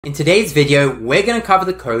In today's video, we're going to cover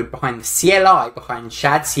the code behind the CLI behind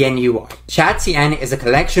Shadcn UI. Shadcn is a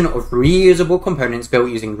collection of reusable components built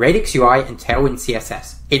using Radix UI and Tailwind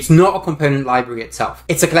CSS. It's not a component library itself.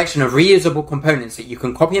 It's a collection of reusable components that you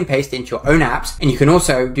can copy and paste into your own apps, and you can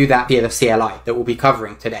also do that via the CLI that we'll be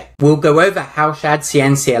covering today. We'll go over how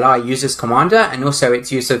Shadcn CLI uses Commander and also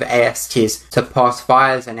its use of ASTs to parse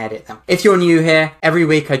files and edit them. If you're new here, every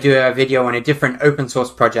week I do a video on a different open source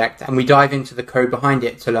project and we dive into the code behind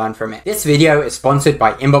it to learn from it. This video is sponsored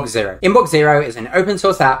by Inbox Zero. Inbox Zero is an open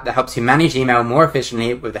source app that helps you manage email more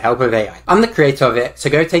efficiently with the help of AI. I'm the creator of it, so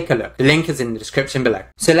go take a look. The link is in the description below.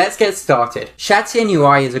 So let's get started. Shadcn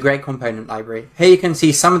UI is a great component library. Here you can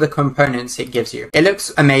see some of the components it gives you. It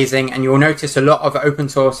looks amazing and you'll notice a lot of open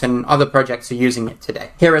source and other projects are using it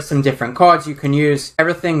today. Here are some different cards you can use.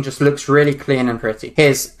 Everything just looks really clean and pretty.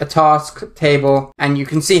 Here's a task table and you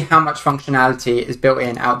can see how much functionality is built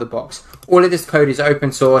in out the box. All of this code is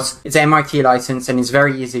open source, it's MIT licensed, and it's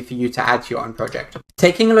very easy for you to add to your own project.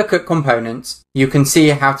 Taking a look at components, you can see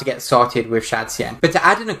how to get started with Shadcn. But to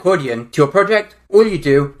add an accordion to your project, all you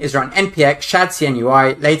do is run npx Shadcn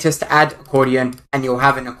UI latest add accordion, and you'll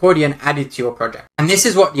have an accordion added to your project. And this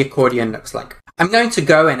is what the accordion looks like. I'm going to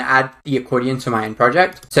go and add the accordion to my own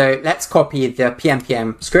project. So let's copy the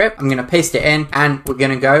pnpm script. I'm going to paste it in and we're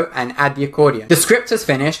going to go and add the accordion. The script is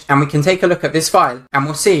finished and we can take a look at this file and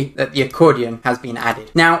we'll see that the accordion has been added.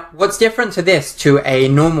 Now, what's different to this to a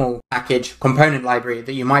normal package component library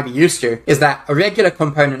that you might be used to is that a regular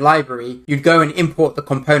component library, you'd go and import the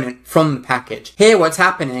component from the package. Here, what's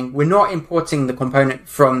happening, we're not importing the component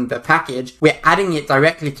from the package, we're adding it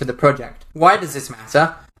directly to the project. Why does this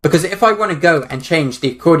matter? Because if I want to go and change the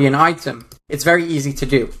accordion item, it's very easy to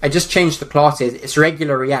do. I just change the classes, it's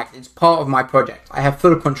regular React, it's part of my project. I have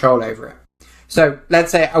full control over it. So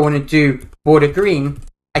let's say I want to do border green,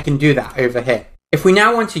 I can do that over here. If we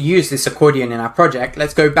now want to use this accordion in our project,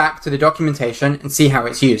 let's go back to the documentation and see how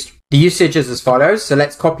it's used. The usage is as follows, so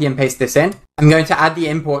let's copy and paste this in. I'm going to add the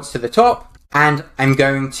imports to the top, and I'm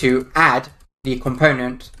going to add the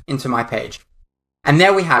component into my page. And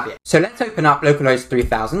there we have it. So let's open up localhost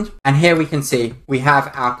 3000 and here we can see we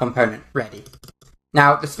have our component ready.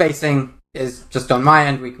 Now the spacing is just on my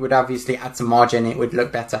end. We would obviously add some margin, it would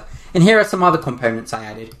look better. And here are some other components I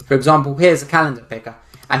added. For example, here's a calendar picker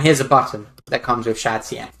and here's a button that comes with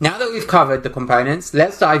Shadcn. Now that we've covered the components,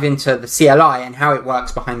 let's dive into the CLI and how it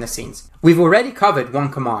works behind the scenes. We've already covered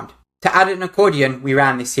one command. To add an accordion, we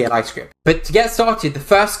ran the CLI script. But to get started, the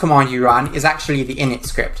first command you run is actually the init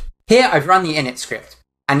script. Here I've run the init script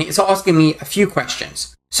and it's asking me a few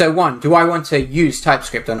questions. So one, do I want to use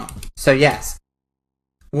TypeScript or not? So yes.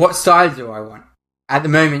 What style do I want? At the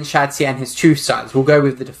moment, Shadcn has two styles. We'll go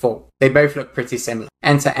with the default. They both look pretty similar.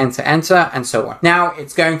 Enter, enter, enter, and so on. Now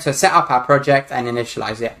it's going to set up our project and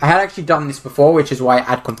initialize it. I had actually done this before, which is why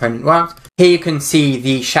add component worked. Here you can see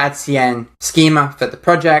the Shadcn schema for the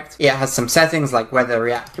project. It has some settings like whether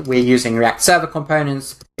we're using React Server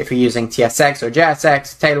components, if you're using TSX or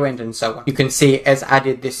JSX, Tailwind, and so on. You can see it's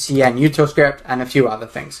added this CN util script and a few other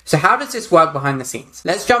things. So how does this work behind the scenes?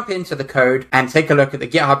 Let's jump into the code and take a look at the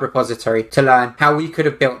GitHub repository to learn how we could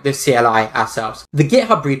have built this CLI ourselves. The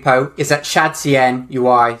GitHub repo is at Shadcn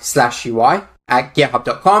UI/UI at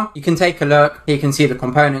github.com. You can take a look, you can see the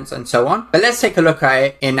components and so on. But let's take a look at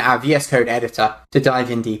it in our VS Code editor to dive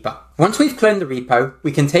in deeper. Once we've cloned the repo,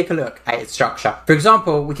 we can take a look at its structure. For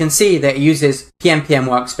example, we can see that it uses pnpm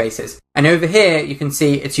workspaces. And over here, you can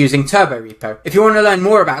see it's using Turbo Repo. If you want to learn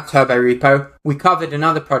more about Turbo Repo, we covered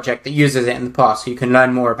another project that uses it in the past, so you can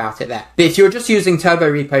learn more about it there. But if you're just using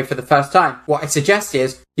Turbo Repo for the first time, what I suggest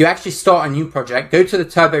is you actually start a new project, go to the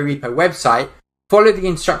Turbo Repo website, follow the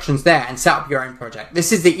instructions there and set up your own project.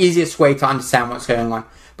 This is the easiest way to understand what's going on,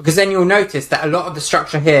 because then you'll notice that a lot of the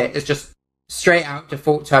structure here is just straight out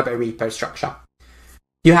default Turbo Repo structure.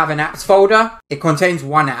 You have an apps folder. It contains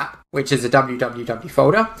one app, which is a www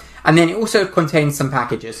folder, and then it also contains some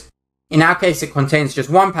packages. In our case, it contains just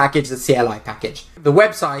one package, the CLI package. The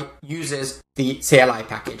website uses the CLI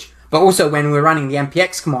package, but also when we're running the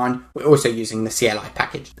npx command, we're also using the CLI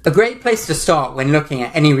package. A great place to start when looking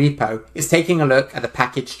at any repo is taking a look at the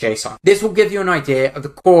package.json. This will give you an idea of the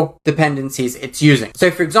core dependencies it's using.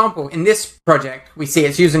 So for example, in this project, we see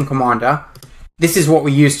it's using Commander. This is what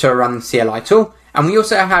we use to run the CLI tool. And we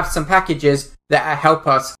also have some packages that help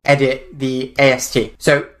us edit the AST.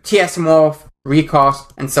 So tsmorph,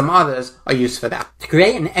 recast, and some others are used for that. To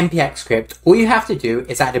create an npx script, all you have to do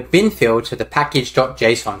is add a bin field to the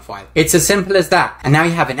package.json file. It's as simple as that. And now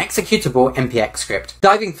you have an executable npx script.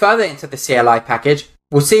 Diving further into the CLI package,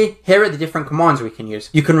 we'll see here are the different commands we can use.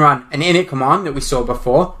 You can run an init command that we saw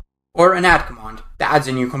before, or an add command that adds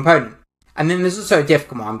a new component. And then there's also a diff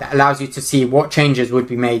command that allows you to see what changes would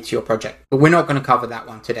be made to your project, but we're not going to cover that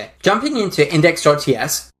one today. Jumping into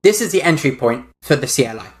index.ts, this is the entry point for the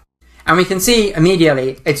CLI. And we can see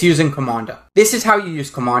immediately it's using Commander. This is how you use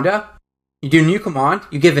Commander. You do a new command,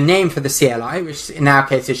 you give a name for the CLI, which in our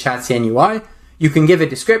case is Shadcn UI. You can give a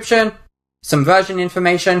description, some version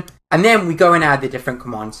information, and then we go and add the different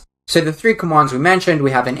commands. So the 3 commands we mentioned,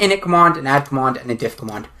 we have an init command, an add command, and a diff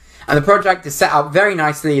command. And the project is set up very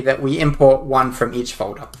nicely that we import one from each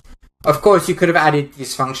folder. Of course, you could have added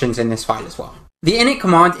these functions in this file as well. The init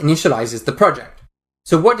command initializes the project.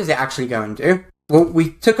 So what does it actually go and do? Well,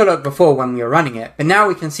 we took a look before when we were running it, but now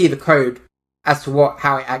we can see the code as to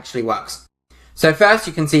how it actually works. So first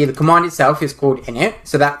you can see the command itself is called init.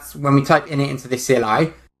 So that's when we type init into the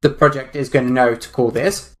CLI, the project is going to know to call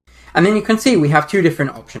this. And then you can see we have 2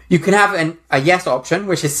 different options. You can have a yes option,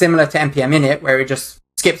 which is similar to npm init, where it just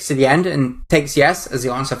skips to the end and takes yes as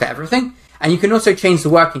the answer for everything. And you can also change the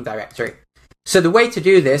working directory. So the way to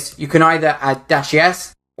do this, you can either add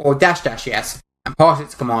 -yes or -yes and pass it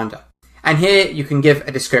to Commander. And here you can give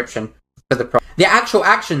a description for the project. The actual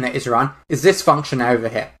action that is run is this function over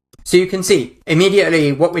here. So you can see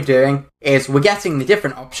immediately what we're doing is we're getting the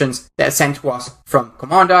different options that are sent to us from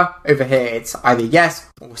Commander. Over here it's either yes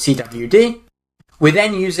or CWD. We're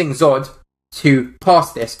then using Zod to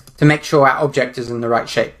pass this to make sure our object is in the right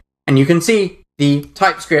shape. And you can see the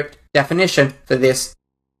TypeScript definition for this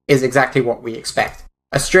is exactly what we expect.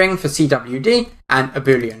 A string for CWD and a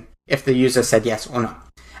boolean if the user said yes or no.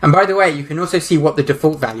 And by the way, you can also see what the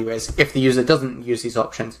default value is if the user doesn't use these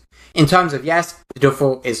options. In terms of yes, the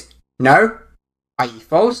default is no, i.e.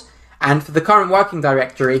 false. And for the current working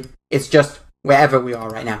directory, it's just wherever we are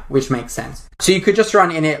right now, which makes sense. So you could just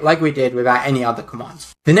run init like we did without any other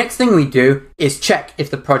commands. The next thing we do is check if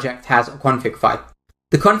the project has a config file.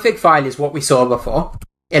 The config file is what we saw before.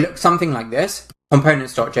 It looks something like this,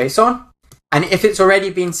 components.json. And if it's already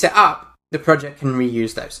been set up, the project can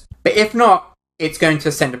reuse those. But if not, it's going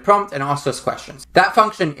to send a prompt and ask us questions. That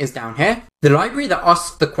function is down here. The library that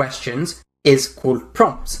asks the questions is called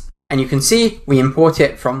prompts. And you can see we import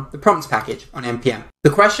it from the prompts package on npm. The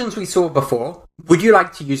questions we saw before, would you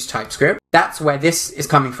like to use TypeScript? That's where this is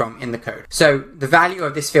coming from in the code. So the value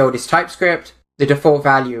of this field is TypeScript. The default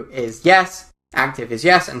value is yes, active is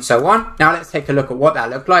yes, and so on. Now let's take a look at what that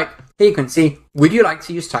looked like. Here you can see, would you like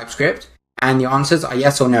to use TypeScript? And the answers are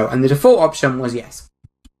yes or no. And the default option was yes.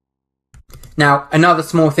 Now, another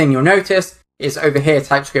small thing you'll notice is over here,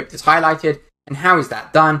 TypeScript is highlighted. And how is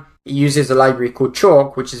that done? It uses a library called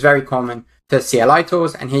Chalk, which is very common for CLI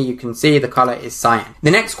tools. And here you can see the color is cyan.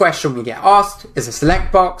 The next question we get asked is a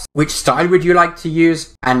select box. Which style would you like to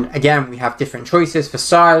use? And again, we have different choices for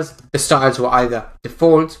styles. The styles were either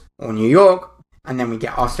default or New York. And then we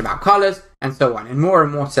get asked about colors and so on, and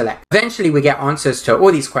more select. Eventually we get answers to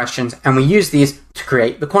all these questions and we use these to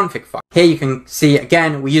create the config file. Here you can see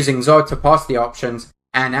again, we're using Zod to pass the options,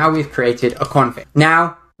 and now we've created a config.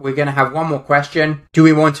 Now we're going to have one more question. Do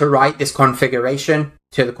we want to write this configuration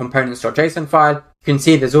to the components.json file? You can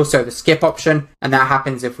see there's also the skip option, and that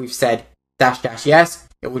happens if we've said --yes,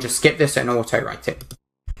 it will just skip this and auto write it.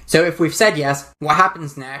 So if we've said yes, what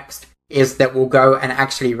happens next is that we'll go and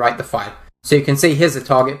actually write the file. So you can see here's the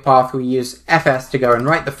target path. We use fs to go and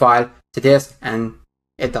write the file to disk, and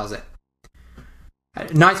it does it.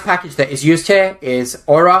 A nice package that is used here is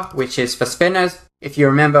Aura, which is for spinners. If you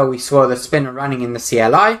remember, we saw the spinner running in the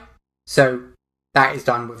CLI. So that is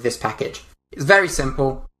done with this package. It's very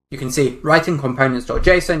simple. You can see writing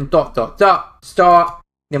components.json ... start.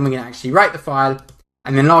 Then we're going to actually write the file.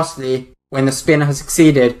 And then lastly, when the spinner has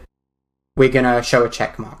succeeded, we're going to show a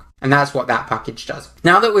check mark. And that's what that package does.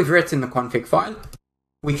 Now that we've written the config file,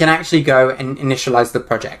 we can actually go and initialize the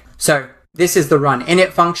project. So this is the run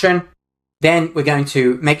init function. Then we're going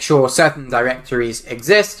to make sure certain directories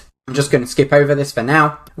exist. I'm just going to skip over this for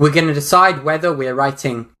now. We're going to decide whether we're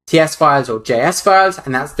writing TS files or JS files,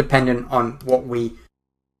 and that's dependent on what we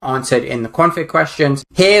answered in the config questions.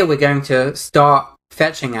 Here we're going to start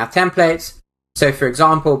fetching our templates. So for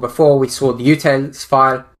example, before we saw the utils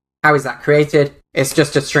file, how is that created? It's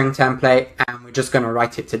just a string template, and we're just going to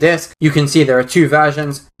write it to disk. You can see there are 2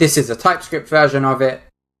 versions. This is a TypeScript version of it,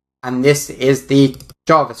 and this is the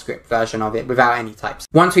JavaScript version of it without any types.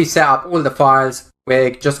 Once we set up all the files,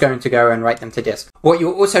 we're just going to go and write them to disk. What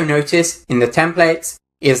you'll also notice in the templates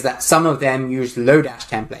is that some of them use Lodash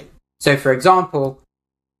template. So for example,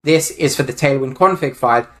 this is for the Tailwind config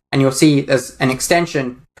file, and you'll see there's an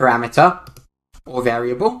extension parameter or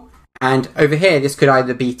variable. And over here, this could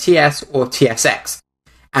either be TS or TSX.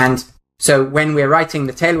 And so when we're writing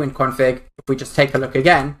the Tailwind config, if we just take a look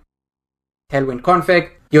again, tailwind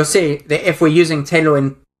config, you'll see that if we're using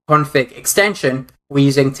tailwind config extension, we're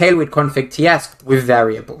using tailwind config ts with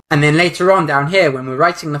variable. And then later on down here, when we're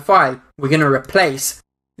writing the file, we're going to replace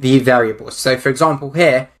the variables. So for example,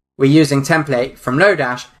 here, we're using template from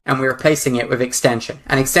Lodash and we're replacing it with extension.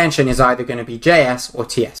 And extension is either going to be JS or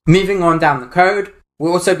TS. Moving on down the code,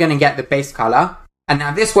 we're also going to get the base color. And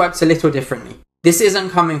now this works a little differently. This isn't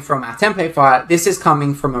coming from our template file. This is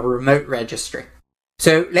coming from a remote registry.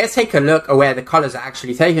 So let's take a look at where the colors are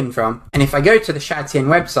actually taken from. And if I go to the Shadcn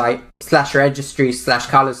website,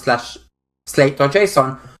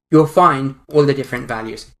 /registry/colors/slate.json, you'll find all the different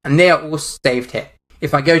values. And they are all saved here.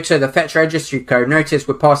 If I go to the fetch registry code, notice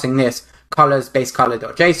we're passing this colors base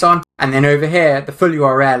color.json. And then over here, the full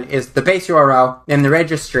URL is the base URL, then the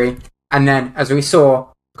registry. And then as we saw,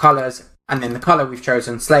 colors, and then the color we've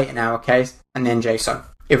chosen, slate in our case, and then JSON.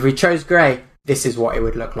 If we chose gray, this is what it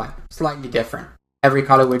would look like. Slightly different. Every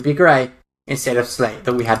color would be gray instead of slate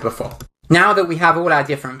that we had before. Now that we have all our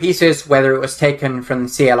different pieces, whether it was taken from the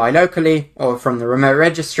CLI locally or from the remote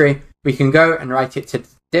registry, we can go and write it to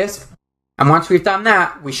disk. And once we've done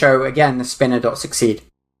that, we show again the spinner.succeed.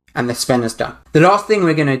 And the spinner's done. The last thing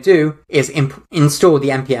we're going to do is install the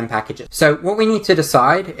npm packages. So what we need to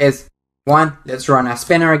decide is, 1, let's run our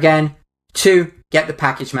spinner again. 2, get the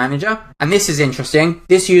package manager. And this is interesting.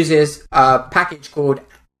 This uses a package called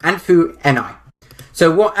anfu.ni.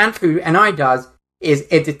 So what anfu.ni does is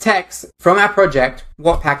it detects from our project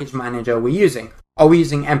what package manager we're using. Are we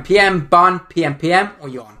using npm, bun, pnpm, or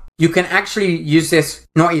yarn? You can actually use this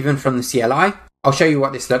not even from the CLI. I'll show you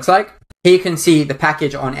what this looks like. Here you can see the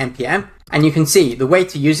package on npm, and you can see the way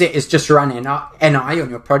to use it is just run ni on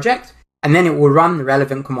your project, and then it will run the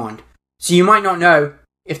relevant command. So you might not know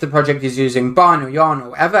if the project is using bun or yarn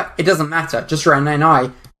or whatever. It doesn't matter. Just run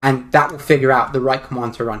ni, and that will figure out the right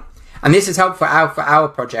command to run. And this is helpful for our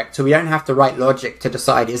project, so we don't have to write logic to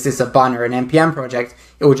decide is this a bun or an npm project.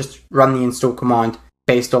 It will just run the install command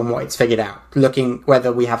based on what it's figured out, looking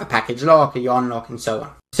whether we have a package lock, a yarn lock, and so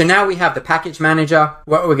on. So now we have the package manager.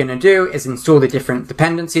 What we're going to do is install the different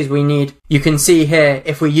dependencies we need. You can see here,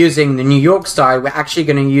 if we're using the New York style, we're actually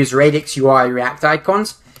going to use Radix UI React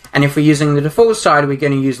icons. And if we're using the default style, we're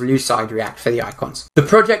going to use Lucide React for the icons. The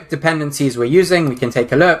project dependencies we're using, we can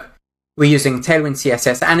take a look. We're using Tailwind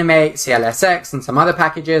CSS Animate, CLSX, and some other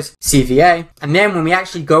packages, CVA. And then when we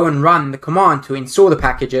actually go and run the command to install the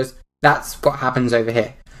packages, that's what happens over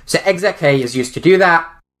here. So exec-a is used to do that.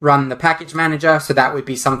 Run the package manager, so that would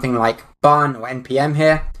be something like bun or npm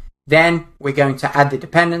here. Then we're going to add the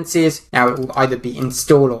dependencies. Now it will either be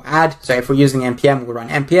install or add. So if we're using npm, we'll run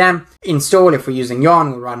npm. Install, if we're using yarn,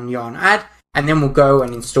 we'll run yarn add. And then we'll go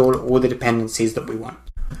and install all the dependencies that we want.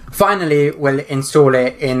 Finally, we'll install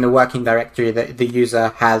it in the working directory that the user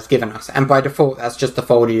has given us. And by default, that's just the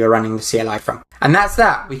folder you're running the CLI from. And that's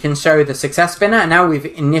that. We can show the success spinner. And now we've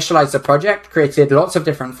initialized the project, created lots of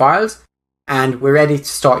different files, and we're ready to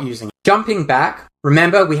start using it. Jumping back,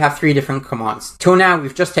 remember we have 3 different commands. Till now,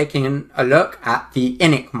 we've just taken a look at the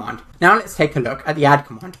init command. Now let's take a look at the add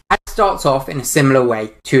command. Add starts off in a similar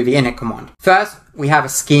way to the init command. First, we have a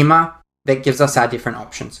schema that gives us our different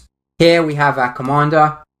options. Here we have our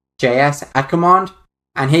Commander.js add command,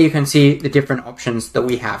 and here you can see the different options that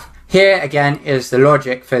we have. Here again is the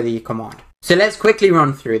logic for the command. So let's quickly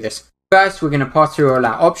run through this. First, we're going to pass through all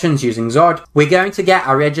our options using Zod. We're going to get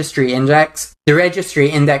our registry index. The registry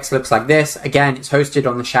index looks like this. Again, it's hosted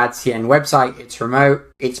on the Shadcn website. It's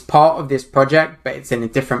remote. It's part of this project, but it's in a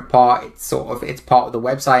different part. It's part of the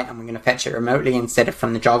website, and we're going to fetch it remotely instead of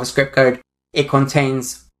from the JavaScript code. It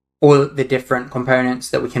contains all the different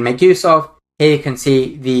components that we can make use of. Here you can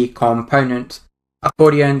see the component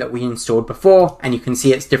accordion that we installed before, and you can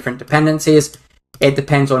see its different dependencies. It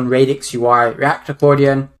depends on Radix UI React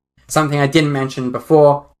accordion. Something I didn't mention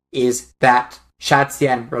before is that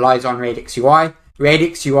Shadcn relies on Radix UI.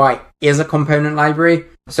 Radix UI is a component library.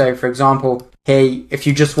 So for example, here, if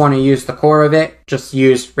you just want to use the core of it, just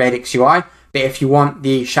use Radix UI. But if you want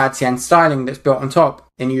the Shadcn styling that's built on top,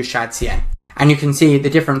 then use Shadcn. And you can see the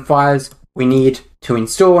different files we need to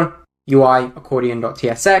install, UI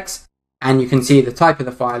accordion.tsx, and you can see the type of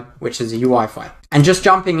the file, which is a UI file. And just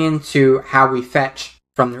jumping into how we fetch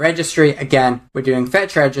from the registry, again, we're doing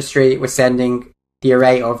fetch registry. We're sending the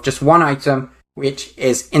array of just one item, which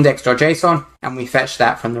is index.json, and we fetch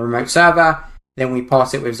that from the remote server. Then we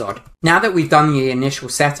pass it with Zod. Now that we've done the initial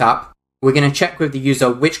setup, we're going to check with the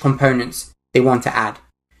user which components they want to add.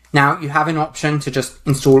 Now you have an option to just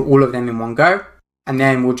install all of them in one go, and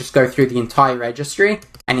then we'll just go through the entire registry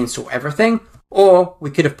and install everything. Or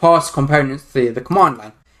we could have passed components through the command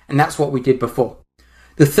line, and that's what we did before.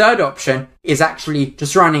 The third option is actually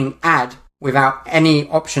just running add without any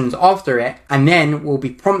options after it, and then we'll be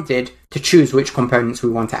prompted to choose which components we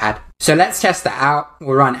want to add. So let's test that out.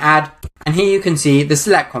 We'll run add, and here you can see the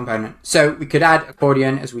select component. So we could add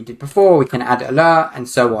accordion as we did before, we can add alert, and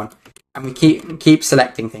so on. And we keep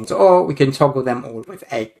selecting things, or we can toggle them all with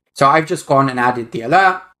A. So I've just gone and added the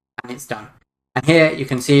alert, and it's done. And here you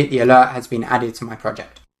can see the alert has been added to my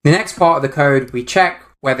project. The next part of the code, we check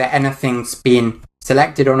whether anything's been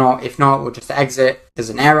selected or not. If not, we'll just exit. There's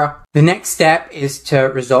an error. The next step is to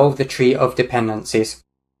resolve the tree of dependencies.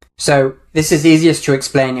 So this is easiest to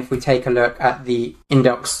explain if we take a look at the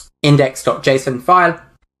index.json file.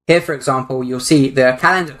 Here, for example, you'll see the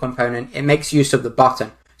calendar component. It makes use of the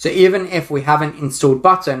button. So even if we haven't installed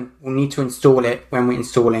button, we'll need to install it when we're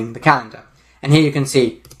installing the calendar. And here you can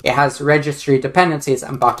see it has registry dependencies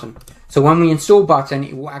and button. So when we install button,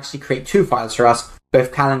 it will actually create two files for us,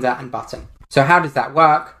 both calendar and button. So how does that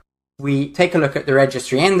work? We take a look at the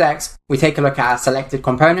registry index, we take a look at our selected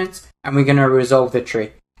components, and we're going to resolve the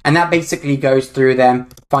tree. And that basically goes through them,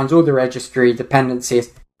 finds all the registry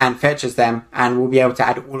dependencies, and fetches them, and we'll be able to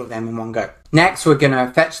add all of them in one go. Next, we're going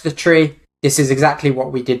to fetch the tree. This is exactly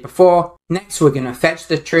what we did before. Next, we're going to fetch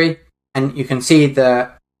the tree, and you can see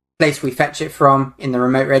the place we fetch it from in the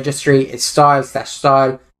remote registry is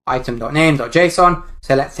style/style item.name.json.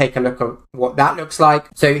 So let's take a look at what that looks like.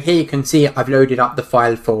 So here you can see I've loaded up the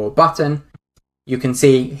file for button. You can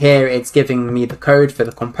see here it's giving me the code for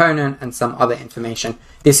the component and some other information.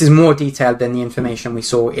 This is more detailed than the information we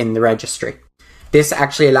saw in the registry. This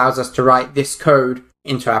actually allows us to write this code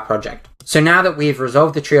into our project. So now that we've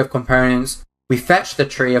resolved the tree of components, we fetched the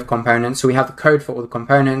tree of components, so we have the code for all the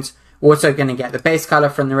components. We're also going to get the base color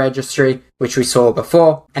from the registry, which we saw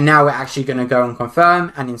before. And now we're actually going to go and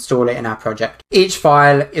confirm and install it in our project. Each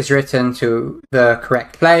file is written to the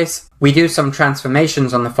correct place. We do some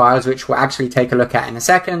transformations on the files, which we'll actually take a look at in a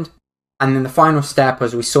second. And then the final step,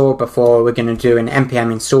 as we saw before, we're going to do an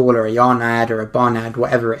npm install or a yarn add or a barn add,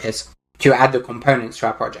 whatever it is, to add the components to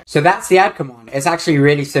our project. So that's the add command. It's actually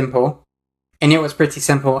really simple. Init was pretty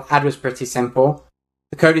simple. Add was pretty simple.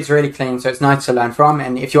 The code is really clean, so it's nice to learn from.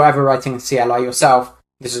 And if you're ever writing a CLI yourself,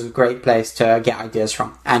 this is a great place to get ideas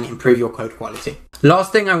from and improve your code quality.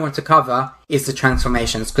 Last thing I want to cover is the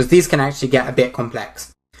transformations, because these can actually get a bit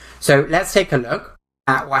complex. So let's take a look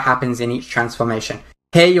at what happens in each transformation.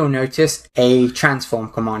 Here you'll notice a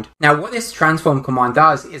transform command. Now what this transform command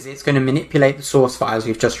does is it's going to manipulate the source files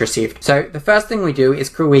we've just received. So the first thing we do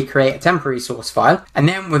is we create a temporary source file, and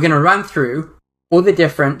then we're going to run through all the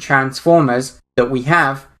different transformers that we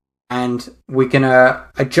have, and we're going to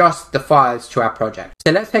adjust the files to our project.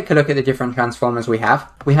 So let's take a look at the different transformers we have.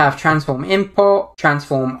 We have transform import,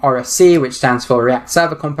 transform RSC, which stands for React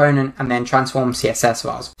Server Component, and then transform CSS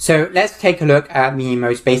files. So let's take a look at the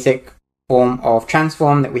most basic form of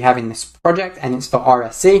transform that we have in this project, and it's for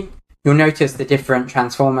RSC. You'll notice the different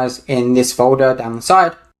transformers in this folder down the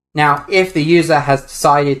side. Now, if the user has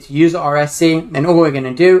decided to use RSC, then all we're going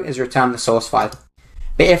to do is return the source file.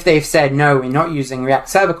 But if they've said, no, we're not using React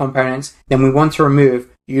Server Components, then we want to remove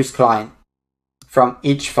use client from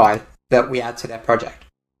each file that we add to their project.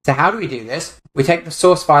 So how do we do this? We take the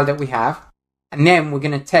source file that we have, and then we're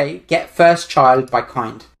going to take get first child by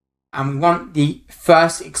kind. And we want the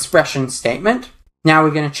first expression statement. Now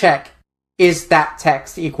we're going to check, is that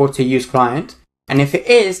text equal to use client? And if it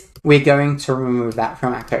is, we're going to remove that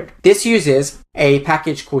from our code. This uses a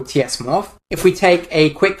package called tsmorph. If we take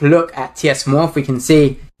a quick look at tsmorph, we can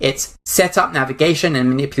see it's setup, navigation, and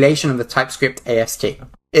manipulation of the TypeScript AST.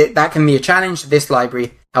 That can be a challenge. This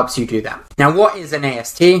library helps you do that. Now, what is an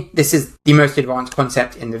AST? This is the most advanced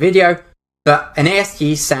concept in the video, but an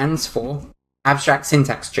AST stands for Abstract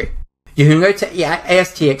Syntax Tree. You can go to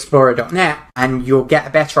astexplorer.net and you'll get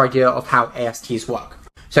a better idea of how ASTs work.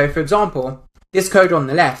 So, for example, this code on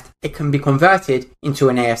the left, it can be converted into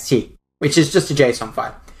an AST, which is just a JSON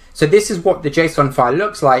file. So this is what the JSON file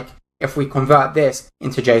looks like if we convert this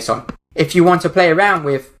into JSON. If you want to play around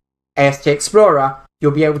with AST Explorer,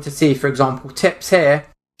 you'll be able to see, for example, tips here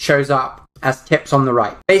shows up as tips on the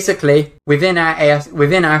right. Basically, within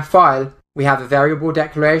our file, we have a variable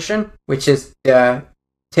declaration, which is the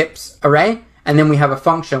tips array, and then we have a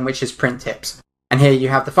function, which is print tips. And here you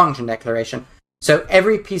have the function declaration. So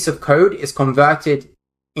every piece of code is converted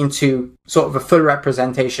into sort of a full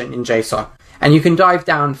representation in JSON. And you can dive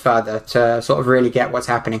down further to sort of really get what's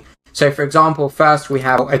happening. So for example, first we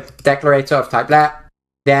have a declarator of type let.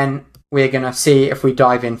 Then we're going to see, if we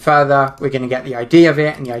dive in further, we're going to get the ID of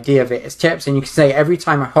it, and the ID of it is tips. And you can say every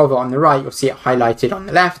time I hover on the right, you'll see it highlighted on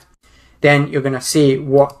the left. Then you're going to see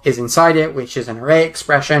what is inside it, which is an array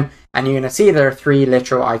expression. And you're going to see there are 3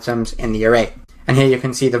 literal items in the array. And here you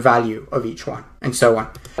can see the value of each one and so on.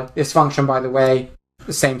 This function, by the way,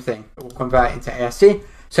 the same thing. It will convert into AST.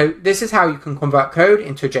 So this is how you can convert code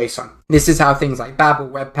into JSON. This is how things like Babel,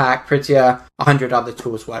 Webpack, Prettier, 100 other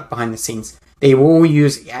tools work behind the scenes. They will all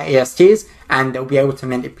use ASTs and they'll be able to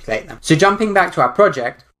manipulate them. So jumping back to our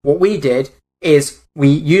project, what we did is we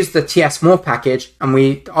used the tsmorph package and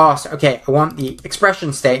we asked, okay, I want the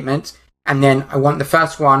expression statement and then I want the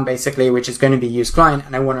first one basically, which is going to be useClient,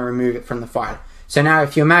 and I want to remove it from the file. So now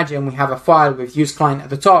if you imagine we have a file with useClient at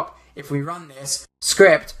the top, if we run this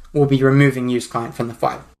script, we'll be removing useClient from the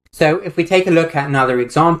file. So if we take a look at another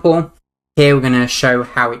example, here we're going to show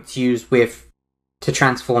how it's used to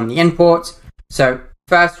transform the imports. So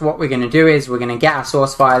first what we're going to do is we're going to get our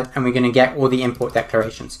source file and we're going to get all the import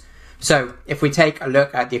declarations. So if we take a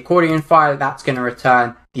look at the accordion file, that's going to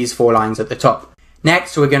return these 4 lines at the top.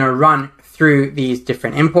 Next, we're going to run through these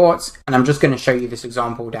different imports, and I'm just going to show you this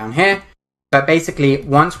example down here. But basically,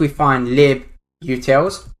 once we find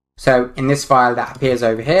libutils, so in this file that appears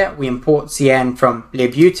over here, we import cn from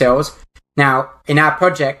libutils. Now, in our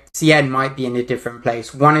project, cn might be in a different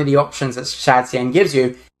place. One of the options that Shadcn gives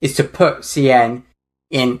you is to put cn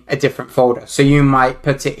in a different folder. So you might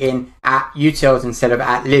put it in @utils instead of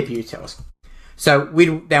 @libutils. So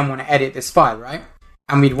we'd then want to edit this file, right?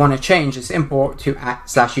 And we'd want to change this import to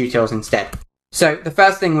 @/utils instead. So the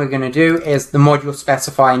first thing we're going to do is the module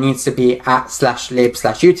specifier needs to be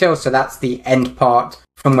 @/lib/utils. So that's the end part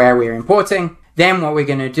from where we're importing. Then what we're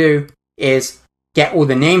going to do is get all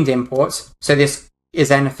the named imports. So this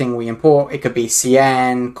is anything we import. It could be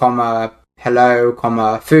cn,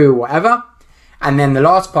 hello, foo, whatever. And then the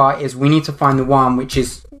last part is we need to find the one which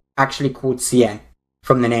is actually called cn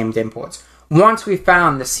from the named imports. Once we've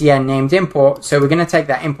found the cn named import, so we're going to take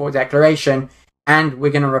that import declaration and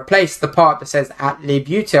we're going to replace the part that says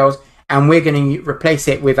 @libutils, and we're going to replace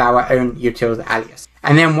it with our own utils alias.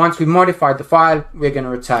 And then once we've modified the file, we're going to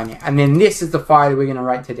return it. And then this is the file we're going to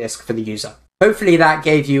write to disk for the user. Hopefully that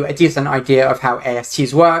gave you a decent idea of how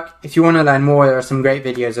ASTs work. If you want to learn more, there are some great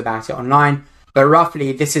videos about it online. But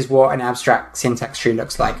roughly, this is what an abstract syntax tree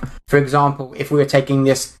looks like. For example, if we were taking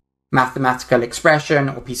this mathematical expression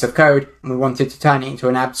or piece of code and we wanted to turn it into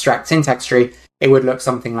an abstract syntax tree, it would look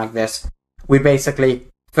something like this. We basically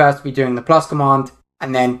first be doing the plus command,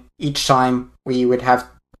 and then each time we would have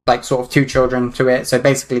like sort of 2 children to it. So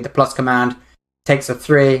basically the plus command takes a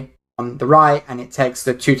 3 on the right and it takes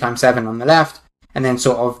the 2 times 7 on the left. And then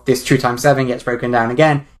sort of this 2 times 7 gets broken down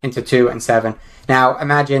again into 2 and 7. Now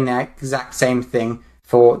imagine the exact same thing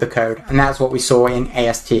for the code. And that's what we saw in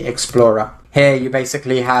AST Explorer. Here you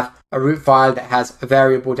basically have a root file that has a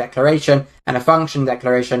variable declaration and a function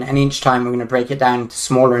declaration. And each time we're going to break it down into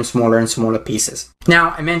smaller and smaller and smaller pieces. Now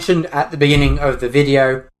I mentioned at the beginning of the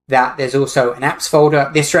video that there's also an apps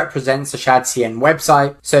folder. This represents the Shadcn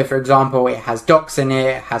website. So for example, it has docs in it,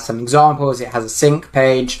 it has some examples, it has a sync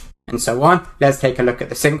page, and so on. Let's take a look at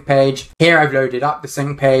the sync page. Here I've loaded up the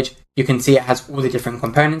sync page. You can see it has all the different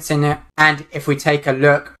components in it. And if we take a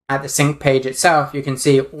look at the sync page itself, you can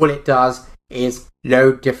see all it does is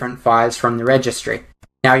load different files from the registry.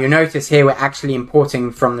 Now you'll notice here we're actually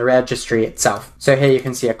importing from the registry itself. So here you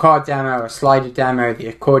can see a card demo, a slider demo, the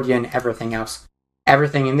accordion, everything else.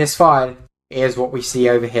 Everything in this file is what we see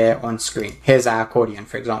over here on screen. Here's our accordion,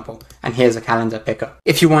 for example, and here's a calendar picker.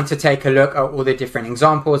 If you want to take a look at all the different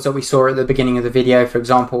examples that we saw at the beginning of the video, for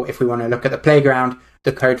example, if we want to look at the playground,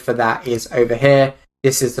 the code for that is over here.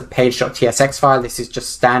 This is the page.tsx file. This is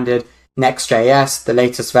just standard Next.js, the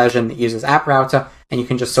latest version that uses app router, and you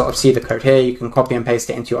can just sort of see the code here. You can copy and paste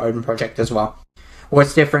it into your own project as well.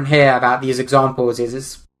 What's different here about these examples is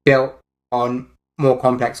it's built on more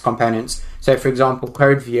complex components. So for example,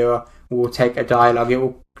 code viewer will take a dialog. It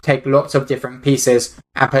will take lots of different pieces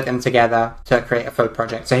and put them together to create a full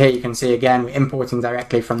project. So here you can see again, we're importing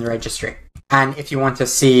directly from the registry. And if you want to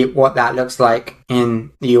see what that looks like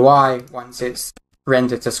in the UI, once it's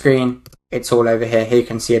rendered to screen, it's all over here. Here you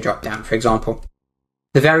can see a drop down, for example.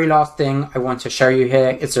 The very last thing I want to show you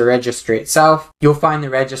here is the registry itself. You'll find the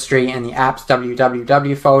registry in the apps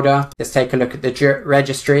www folder. Let's take a look at the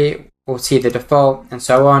registry. We'll see the default and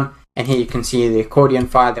so on. And here you can see the accordion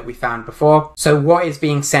file that we found before. So what is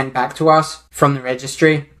being sent back to us from the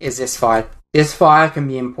registry is this file. This file can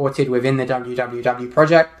be imported within the www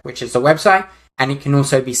project, which is the website, and it can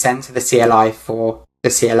also be sent to the CLI for the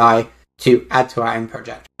CLI to add to our own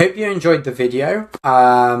project. Hope you enjoyed the video.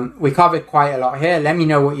 We covered quite a lot here. Let me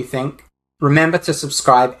know what you think. Remember to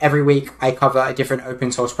subscribe. Every week I cover a different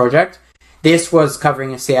open source project. This was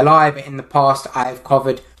covering a CLI, but in the past I've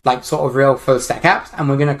covered like sort of real full stack apps, and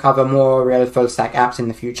we're going to cover more real full stack apps in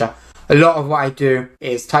the future. A lot of what I do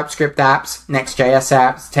is TypeScript apps, Next.js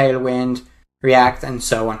apps, Tailwind, React, and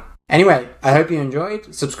so on. Anyway, I hope you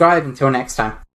enjoyed. Subscribe until next time.